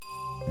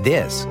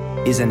This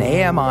is an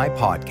AMI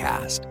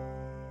podcast.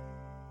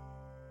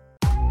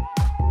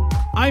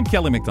 I'm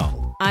Kelly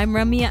McDonald. I'm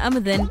Ramya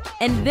Amadin,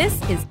 and this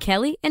is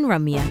Kelly and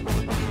Ramya.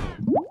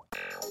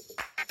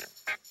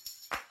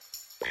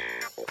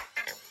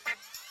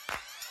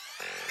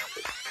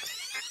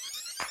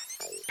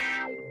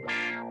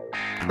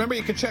 Remember,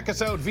 you can check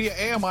us out via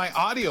AMI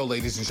Audio,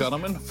 ladies and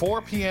gentlemen,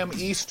 4 p.m.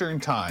 Eastern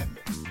Time.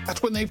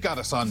 That's when they've got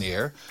us on the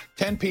air.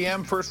 10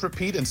 p.m. first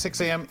repeat and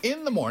 6 a.m.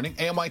 in the morning.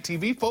 AMI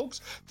TV,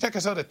 folks, check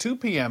us out at 2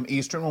 p.m.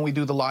 Eastern when we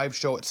do the live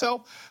show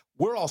itself.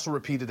 We're also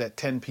repeated at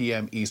 10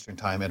 p.m. Eastern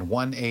Time and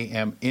 1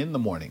 a.m. in the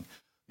morning.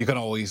 You can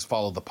always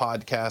follow the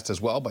podcast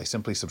as well by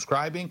simply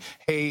subscribing.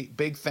 Hey,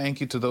 big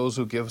thank you to those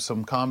who give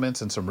some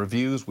comments and some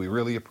reviews. We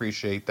really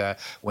appreciate that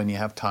when you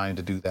have time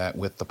to do that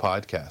with the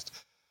podcast.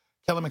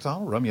 Kelly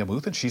McDonald, Ramya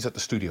Muthan, she's at the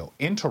studio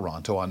in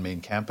Toronto on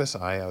main campus.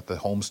 I at the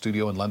home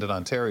studio in London,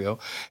 Ontario.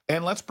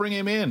 And let's bring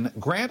him in,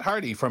 Grant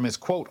Hardy from his,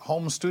 quote,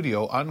 home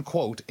studio,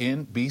 unquote,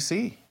 in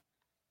BC.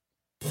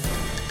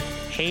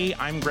 Hey,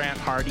 I'm Grant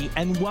Hardy,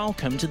 and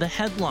welcome to the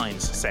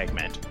Headlines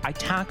segment. I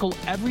tackle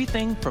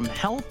everything from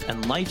health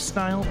and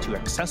lifestyle to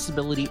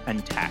accessibility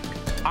and tech.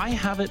 I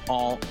have it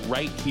all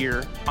right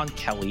here on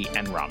Kelly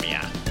and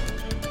Ramya.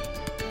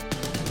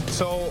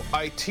 So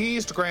I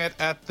teased Grant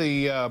at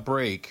the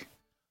break.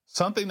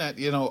 Something that,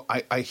 you know,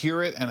 I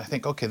hear it and I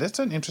think, okay, that's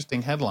an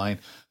interesting headline.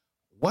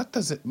 What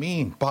does it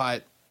mean?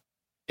 But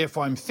if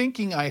I'm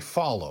thinking I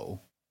follow,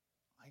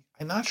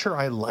 I'm not sure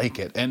I like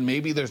it. And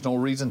maybe there's no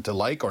reason to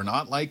like or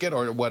not like it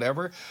or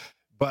whatever.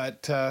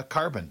 But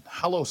carbon.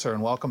 Hello, sir,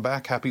 and welcome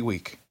back. Happy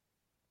week.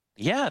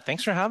 Yeah,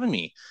 thanks for having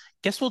me.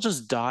 Guess we'll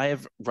just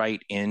dive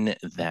right in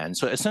then.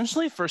 So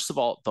essentially, first of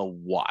all, the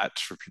what,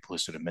 for people who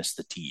sort of missed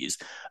the tease.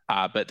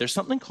 But there's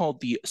something called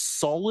the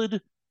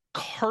Solid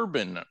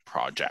Carbon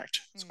Project.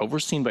 It's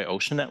overseen by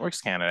Ocean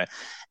Networks Canada.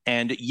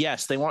 And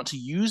yes, they want to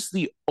use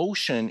the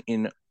ocean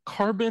in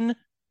carbon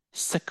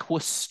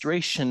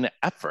sequestration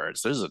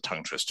efforts. This is a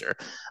tongue twister,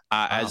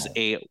 as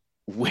a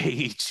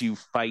way to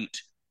fight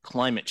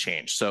climate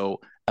change. So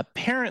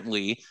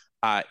apparently,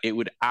 it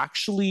would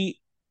actually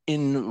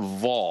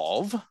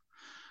involve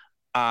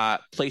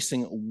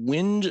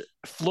placing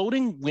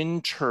floating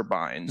wind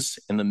turbines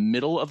in the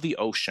middle of the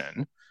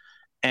ocean,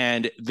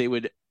 and they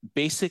would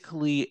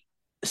basically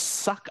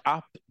suck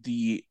up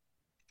the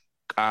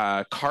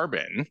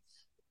carbon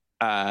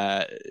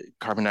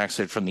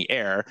dioxide from the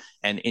air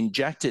and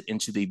inject it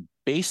into the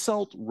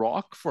basalt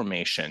rock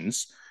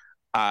formations,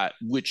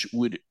 which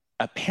would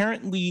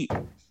apparently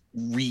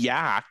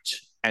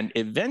react and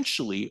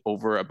eventually,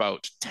 over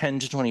about 10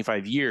 to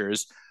 25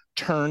 years,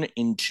 turn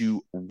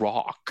into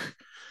rock.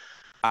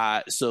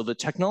 So the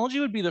technology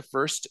would be the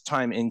first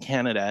time in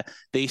Canada.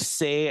 They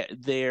say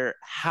there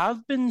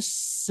have been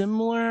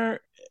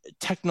similar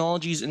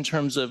technologies in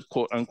terms of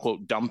quote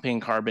unquote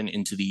dumping carbon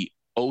into the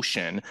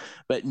ocean,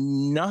 but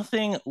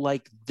nothing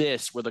like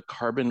this where the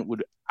carbon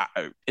would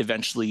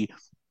eventually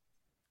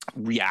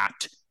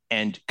react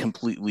and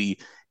completely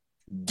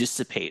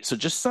dissipate. So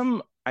just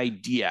some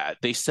idea.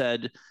 They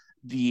said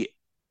the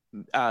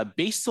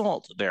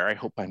basalt there, I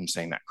hope I'm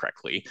saying that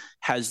correctly,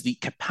 has the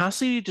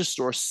capacity to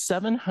store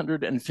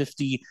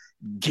 750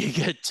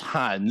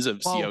 gigatons of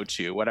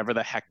CO2, whatever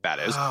the heck that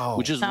is,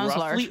 which is Sounds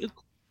roughly large.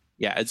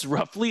 Yeah, it's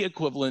roughly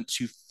equivalent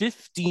to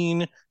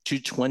 15 to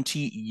 20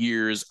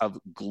 years of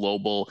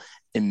global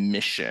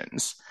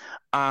emissions.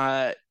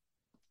 And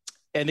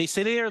they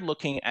say they are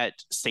looking at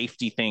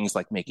safety things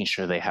like making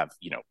sure they have,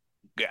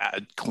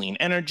 clean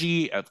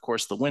energy, of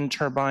course, the wind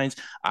turbines,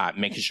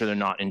 making sure they're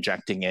not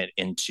injecting it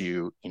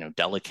into,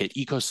 delicate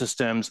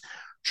ecosystems,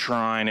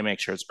 trying to make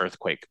sure it's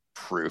earthquake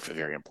proof,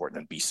 very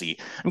important in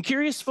BC. I'm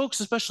curious, folks,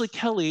 especially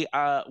Kelly,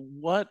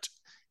 what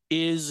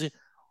is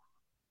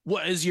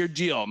your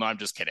deal? No, I'm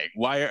just kidding.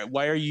 Why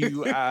are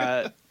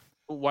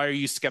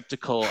you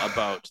skeptical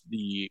about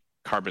the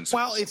carbon?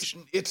 Well,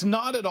 it's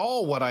not at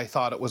all what I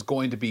thought it was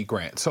going to be,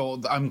 Grant. So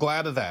I'm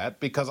glad of that,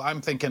 because I'm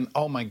thinking,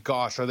 oh my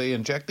gosh, are they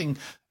injecting,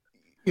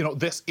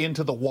 this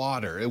into the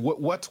water?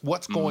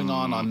 What's going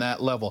on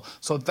that level?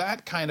 So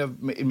that kind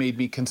of made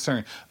me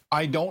concerned.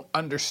 I don't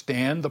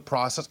understand the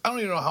process. I don't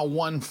even know how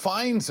one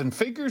finds and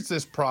figures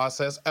this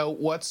process out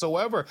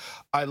whatsoever.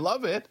 I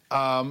love it.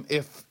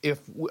 If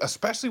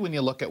especially when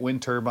you look at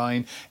wind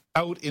turbine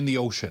out in the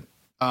ocean,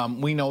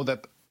 we know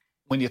that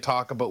when you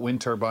talk about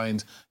wind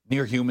turbines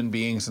near human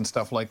beings and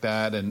stuff like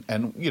that,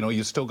 and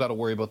you still got to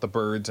worry about the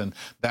birds and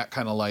that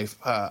kind of life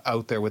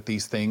out there with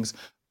these things.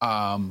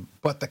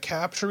 But the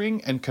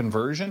capturing and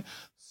conversion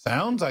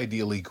sounds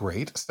ideally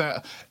great.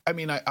 I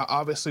mean,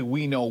 obviously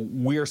we know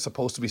we're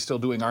supposed to be still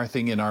doing our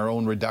thing in our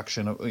own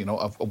reduction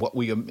of what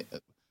we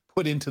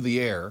put into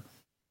the air.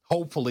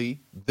 Hopefully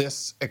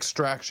this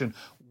extraction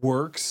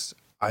works.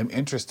 I'm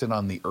interested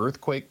on the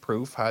earthquake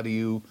proof. How do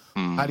you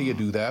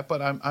do that?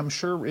 But I'm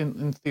sure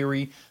in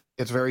theory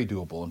it's very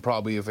doable, and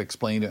probably have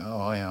explained it.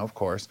 Oh yeah, of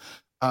course.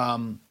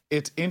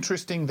 It's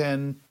interesting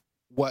then.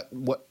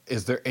 What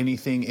is there any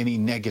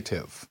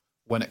negative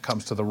when it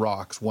comes to the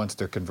rocks once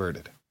they're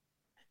converted?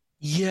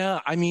 Yeah,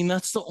 I mean,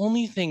 that's the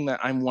only thing that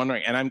I'm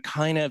wondering. And I'm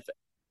kind of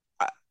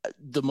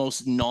the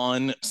most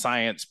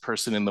non-science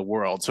person in the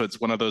world. So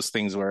it's one of those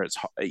things where it's,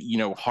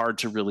 hard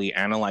to really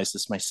analyze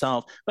this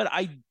myself. But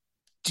I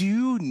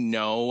do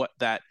know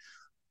that,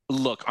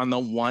 look, on the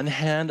one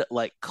hand,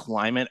 like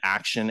climate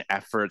action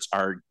efforts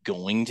are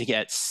going to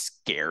get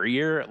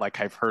scarier. Like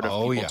I've heard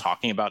of people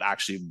talking about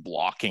actually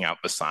blocking out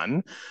the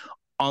sun.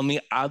 On the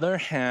other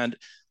hand,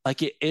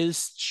 like it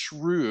is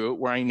true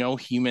where I know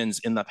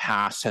humans in the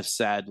past have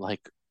said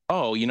like,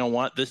 oh, you know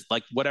what, this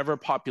like whatever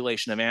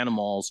population of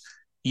animals,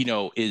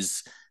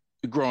 is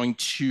growing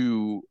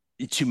too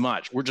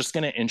much. We're just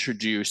going to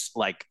introduce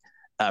like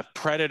a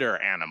predator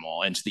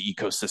animal into the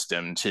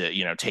ecosystem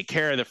to, take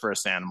care of the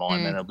first animal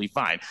and then it'll be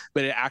fine.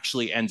 But it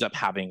actually ends up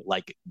having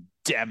like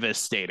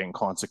devastating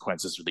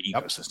consequences for the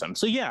ecosystem.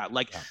 So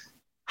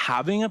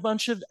having a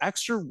bunch of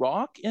extra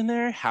rock in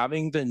there,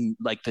 having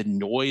the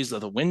noise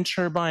of the wind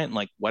turbine,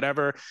 like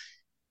whatever,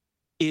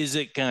 is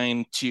it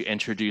going to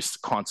introduce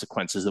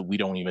consequences that we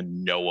don't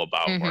even know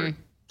about or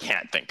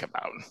can't think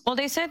about? Well,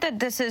 they said that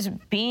this has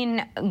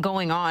been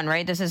going on,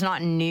 right? This is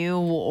not new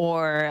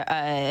or,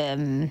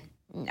 I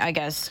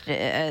guess,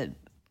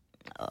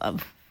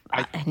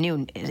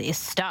 new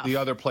stuff. The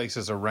other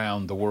places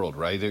around the world,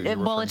 right?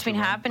 It's been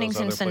happening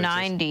since the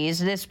 90s.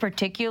 This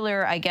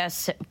particular, I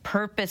guess,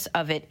 purpose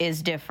of it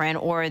is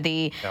different, or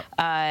the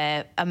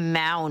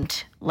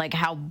amount, like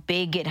how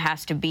big it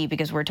has to be,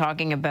 because we're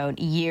talking about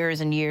years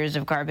and years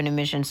of carbon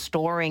emissions,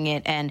 storing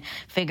it and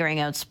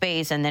figuring out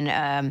space, and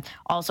then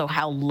also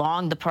how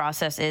long the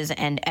process is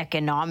and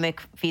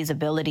economic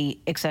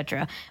feasibility,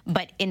 etc.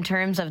 But in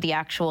terms of the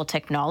actual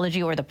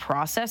technology or the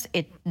process,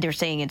 they're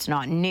saying it's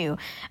not new.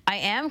 I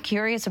am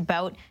curious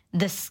about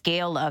the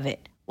scale of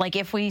it. Like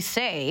if we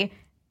say,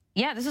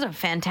 yeah, this is a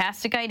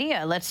fantastic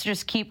idea, let's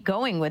just keep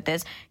going with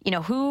this,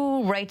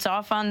 who writes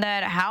off on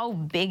that? How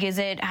big is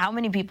it? How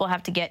many people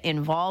have to get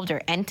involved, or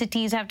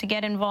entities have to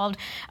get involved?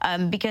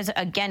 Because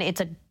again,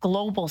 it's a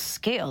global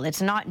scale.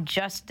 It's not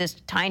just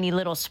this tiny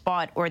little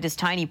spot or this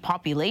tiny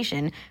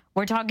population.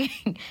 We're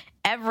talking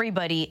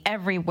everybody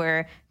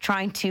everywhere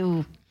trying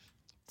to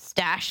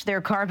stash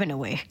their carbon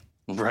away.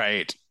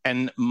 Right.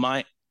 And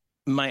my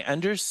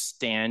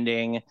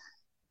understanding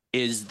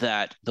is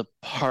that the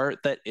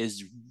part that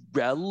is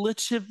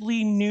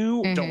relatively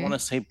new, don't want to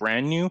say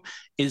brand new,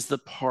 is the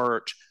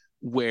part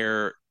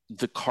where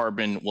the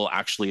carbon will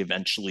actually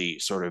eventually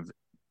sort of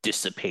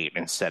dissipate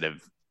instead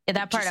of...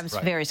 That part I'm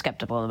very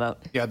skeptical about.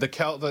 Yeah, the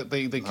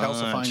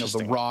calcifying of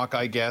the rock,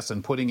 I guess,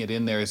 and putting it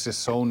in there is just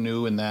so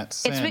new in that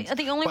sense.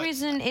 The only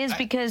reason is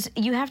because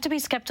you have to be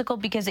skeptical,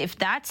 because if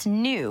that's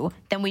new,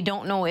 then we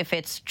don't know if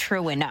it's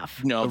true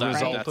enough. No,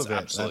 that's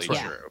absolutely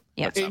true.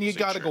 Yeah. And you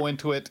got to go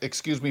into it,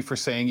 excuse me for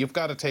saying, you've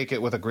got to take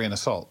it with a grain of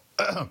salt.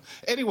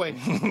 Anyway,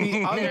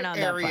 the other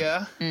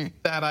area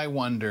that I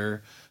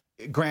wonder,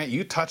 Grant,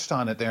 you touched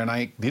on it there, and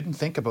I didn't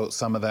think about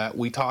some of that.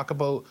 We talk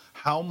about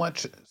how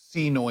much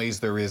sea noise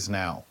there is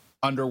now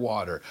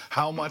underwater,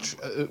 how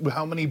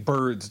many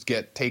birds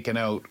get taken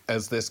out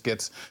as this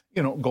gets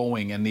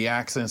going, and the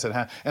accidents that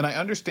happen. And I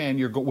understand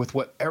with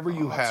whatever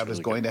you have is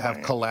going to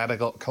have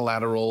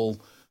collateral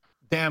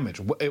damage,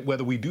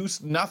 whether we do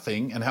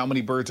nothing, and how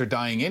many birds are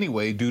dying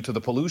anyway due to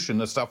the pollution,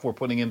 the stuff we're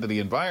putting into the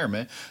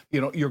environment.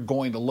 You're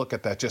going to look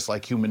at that just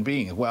like human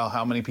beings. Well,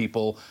 how many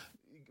people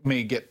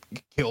may get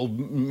killed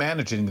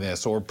managing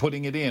this or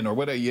putting it in or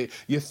whatever?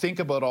 You think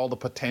about all the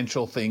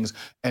potential things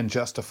and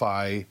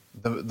justify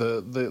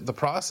the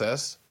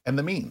process and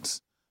the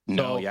means.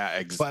 But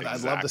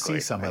I'd love to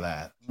see some of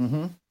that.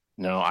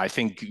 No, I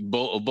think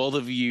both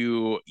of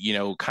you,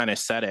 kind of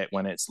said it,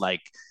 when it's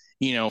like,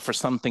 for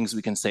some things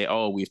we can say,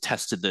 oh, we've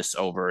tested this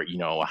over,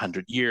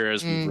 100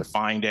 years, we've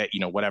refined it,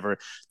 whatever.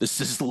 This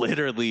is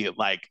literally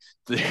like,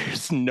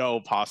 there's no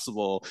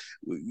possible,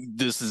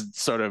 this is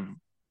sort of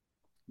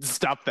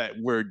stuff that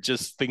we're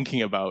just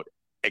thinking about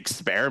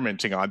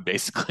experimenting on,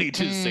 basically,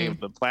 to save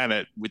the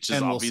planet, which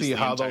is obviously... And we'll see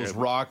how those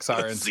rocks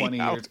are in 20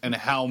 years and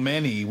how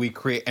many we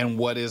create and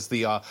what is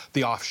the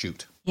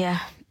offshoot. Yeah.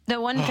 The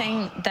one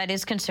thing that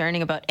is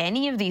concerning about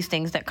any of these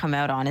things that come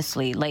out,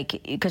 honestly,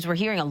 because we're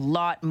hearing a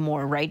lot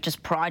more, right?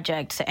 Just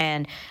projects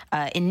and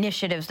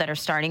initiatives that are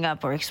starting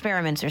up, or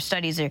experiments or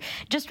studies, or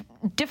just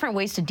different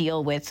ways to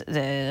deal with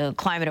the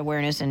climate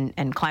awareness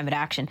and climate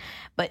action.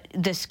 But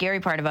the scary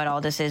part about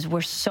all this is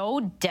we're so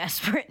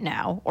desperate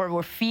now, or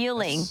we're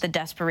feeling the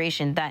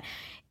desperation, that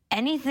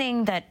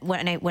anything that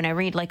when I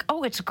read like,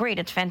 oh, it's great,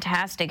 it's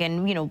fantastic,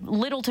 and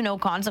little to no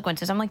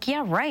consequences, I'm like,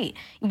 yeah, right.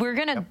 We're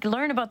gonna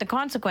learn about the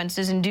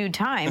consequences in due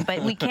time,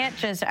 but we can't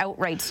just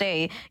outright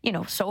say,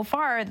 so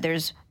far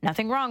there's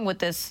nothing wrong with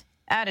this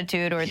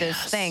attitude or this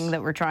thing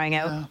that we're trying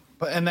out.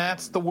 And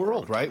that's the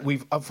world, right?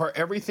 We've for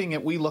everything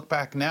that we look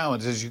back now,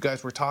 and as you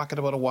guys were talking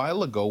about a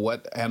while ago,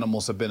 what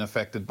animals have been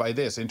affected by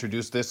this,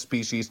 introduce this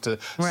species to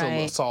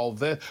solve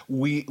this.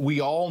 We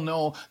all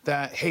know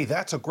that, hey,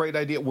 that's a great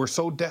idea. We're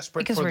so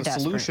desperate for the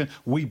solution.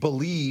 We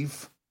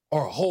believe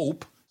or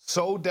hope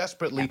so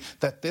desperately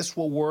that this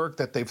will work,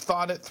 that they've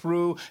thought it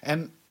through.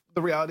 And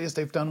the reality is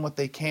they've done what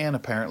they can,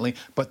 apparently.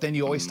 But then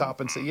you always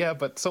stop and say, yeah,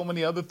 but so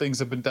many other things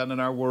have been done in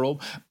our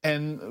world.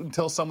 And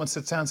until someone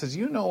sits down and says,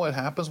 you know what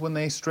happens when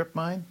they strip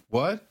mine?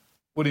 What?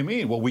 What do you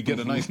mean? Well, we get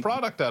a nice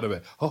product out of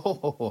it.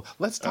 Oh,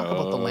 let's talk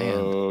about the land.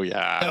 Oh,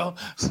 yeah. You know?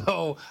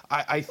 So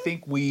I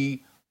think you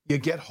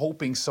get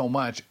hoping so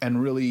much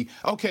and really,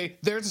 okay,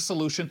 there's a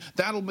solution.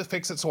 That'll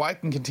fix it so I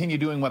can continue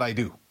doing what I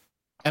do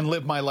and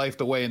live my life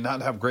the way and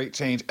not have great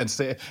change and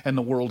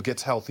the world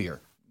gets healthier.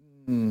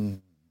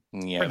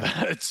 Yeah,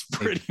 that's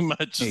pretty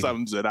much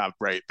sums it up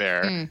right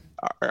there.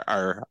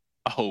 Our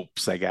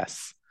hopes, I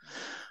guess.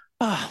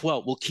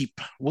 Well, we'll keep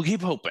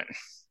hoping.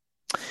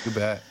 You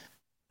bet.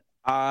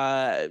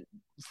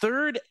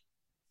 Third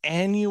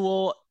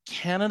annual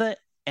Canada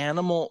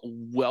Animal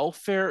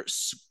Welfare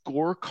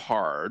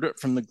Scorecard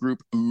from the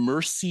group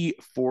Mercy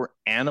for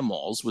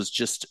Animals was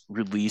just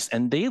released,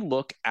 and they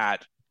look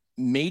at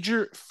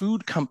major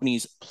food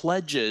companies'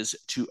 pledges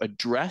to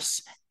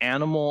address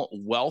animal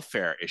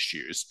welfare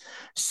issues.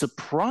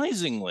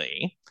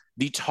 Surprisingly,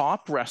 the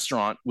top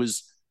restaurant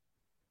was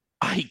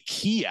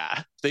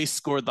IKEA. They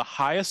scored the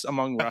highest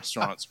among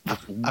restaurants with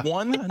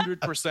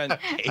 100%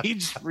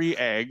 age-free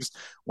eggs,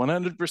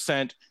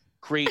 100%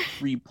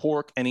 crate-free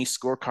pork, and a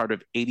scorecard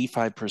of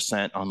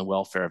 85% on the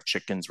welfare of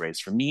chickens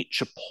raised for meat.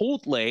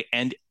 Chipotle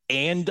and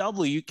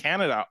A&W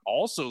Canada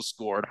also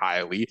scored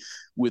highly,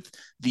 with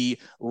the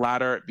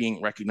latter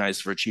being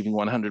recognized for achieving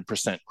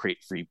 100%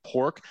 crate-free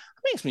pork.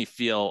 It makes me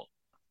feel,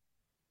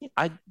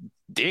 I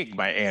dig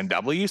my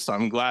A&W, so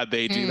I'm glad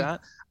they do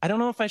that. I don't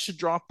know if I should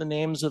drop the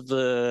names of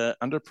the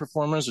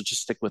underperformers or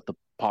just stick with the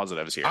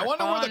positives here. I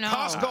wonder where the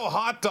Costco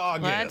hot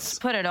dog is. Let's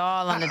put it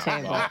all on the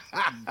table.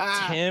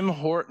 Tim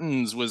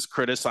Hortons was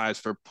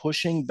criticized for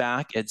pushing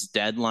back its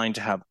deadline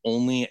to have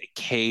only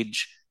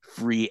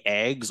cage-free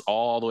eggs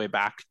all the way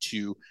back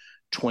to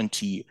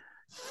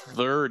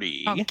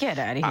 2030. Oh, get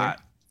out of here.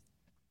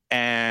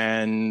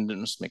 And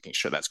I'm just making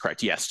sure that's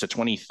correct. Yes, to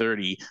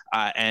 2030.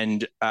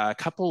 And a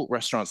couple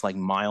restaurants like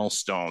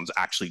Milestones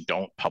actually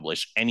don't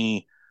publish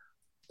any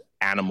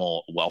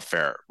animal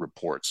welfare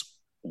reports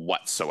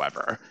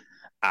whatsoever.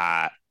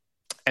 And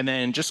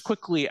then just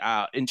quickly,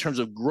 in terms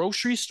of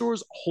grocery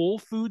stores, Whole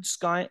Foods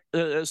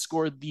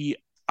scored the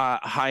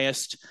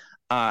highest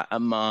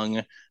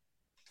among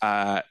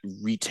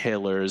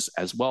retailers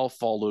as well,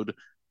 followed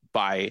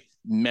by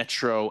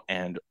Metro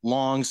and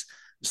Longs.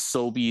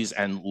 Sobeys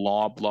and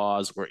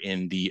Loblaws were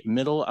in the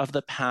middle of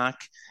the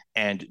pack,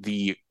 and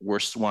the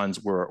worst ones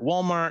were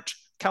Walmart,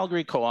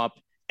 Calgary Co-op,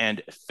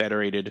 and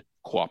Federated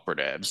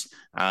Cooperatives.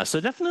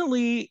 So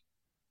definitely,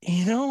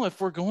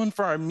 if we're going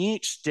for our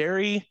meat,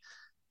 dairy,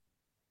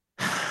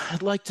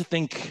 I'd like to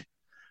think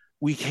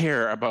we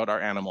care about our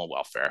animal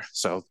welfare.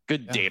 So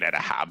good data to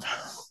have.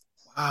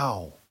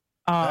 Wow.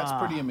 That's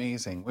pretty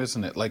amazing,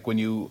 isn't it? Like when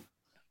you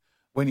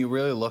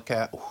really look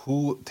at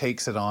who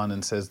takes it on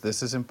and says,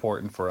 this is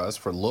important for us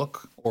for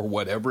look or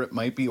whatever it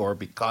might be, or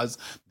because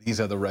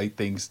these are the right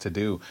things to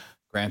do.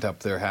 Grant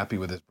up there happy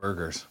with his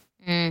burgers.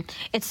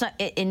 It's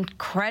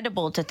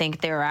incredible to think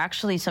there are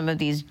actually some of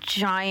these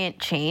giant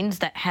chains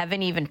that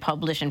haven't even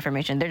published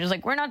information. They're just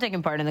like, we're not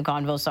taking part in the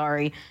convo,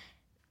 sorry.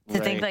 To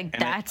think like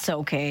that's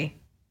okay.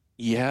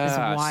 Yeah,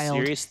 is wild.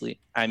 Seriously.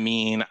 I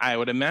mean, I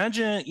would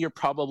imagine you're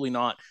probably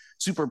not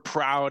super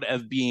proud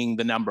of being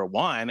the number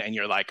one, and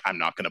you're like, I'm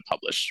not going to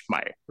publish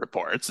my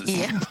reports.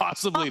 It's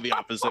possibly the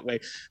opposite way.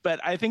 But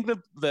I think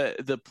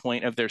the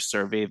point of their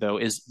survey, though,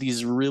 is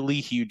these really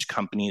huge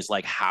companies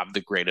have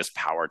the greatest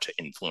power to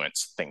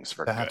influence things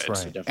for That's good.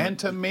 Right. So and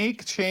to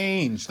make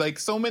change. Like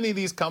so many of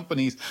these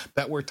companies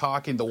that we're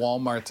talking, the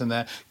Walmarts and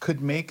that,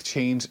 could make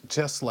change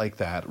just like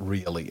that,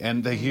 really.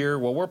 And to hear,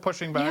 well, we're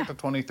pushing back to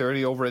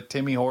 2030 over at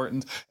Timmy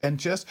Hortons, and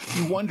just,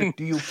 you wonder,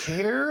 do you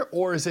care?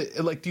 Or is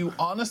it like, do you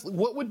honestly,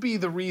 what would be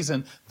the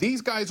reason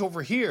these guys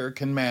over here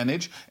can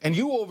manage and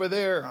you over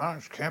there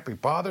can't be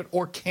bothered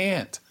or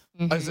can't?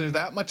 Is there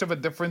that much of a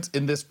difference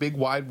in this big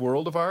wide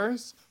world of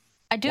ours?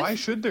 Why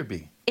should there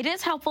be? It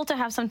is helpful to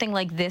have something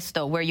like this,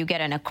 though, where you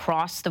get an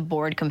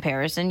across-the-board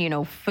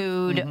comparison,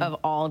 food of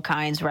all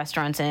kinds,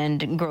 restaurants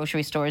and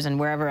grocery stores and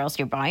wherever else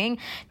you're buying,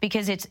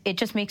 because it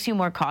just makes you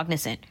more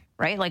cognizant,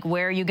 right? Like,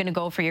 where are you going to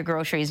go for your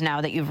groceries now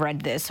that you've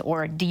read this?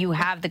 Or do you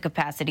have the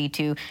capacity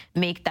to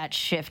make that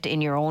shift in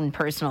your own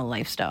personal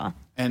lifestyle?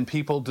 And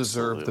people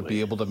deserve to be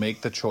able to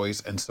make the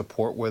choice and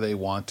support where they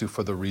want to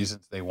for the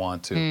reasons they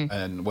want to.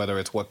 And whether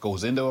it's what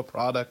goes into a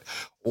product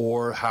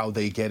or how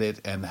they get it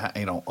and,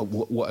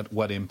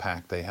 what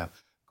impact they have.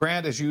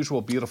 Grant, as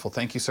usual, beautiful.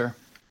 Thank you, sir.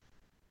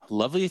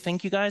 Lovely.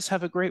 Thank you, guys.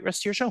 Have a great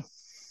rest of your show.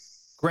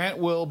 Grant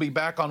will be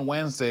back on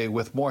Wednesday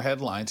with more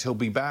headlines. He'll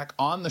be back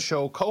on the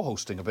show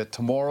co-hosting a bit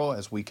tomorrow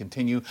as we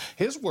continue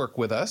his work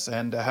with us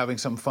and having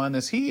some fun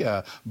as he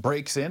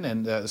breaks in,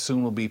 and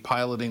soon will be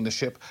piloting the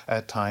ship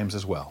at times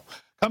as well.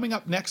 Coming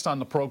up next on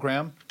the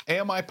program,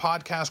 AMI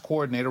podcast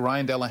coordinator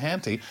Ryan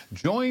Delahanty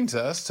joins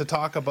us to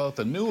talk about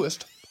the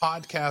newest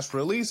podcast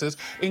releases,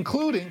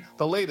 including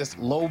the latest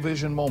Low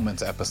Vision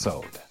Moments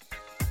episode.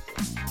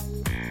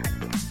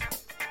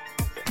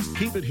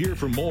 keep it here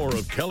for more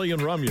of Kelly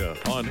and Ramya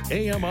on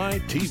AMI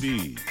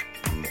TV.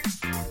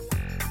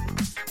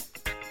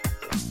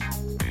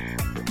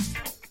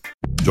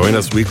 Join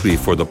us weekly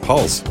for The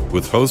Pulse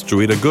with host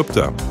Joeita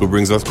Gupta, who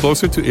brings us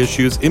closer to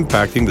issues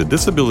impacting the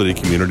disability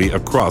community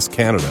across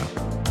Canada.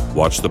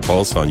 Watch The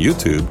Pulse on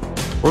YouTube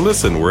or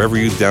listen wherever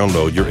you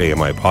download your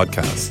AMI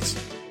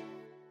podcasts.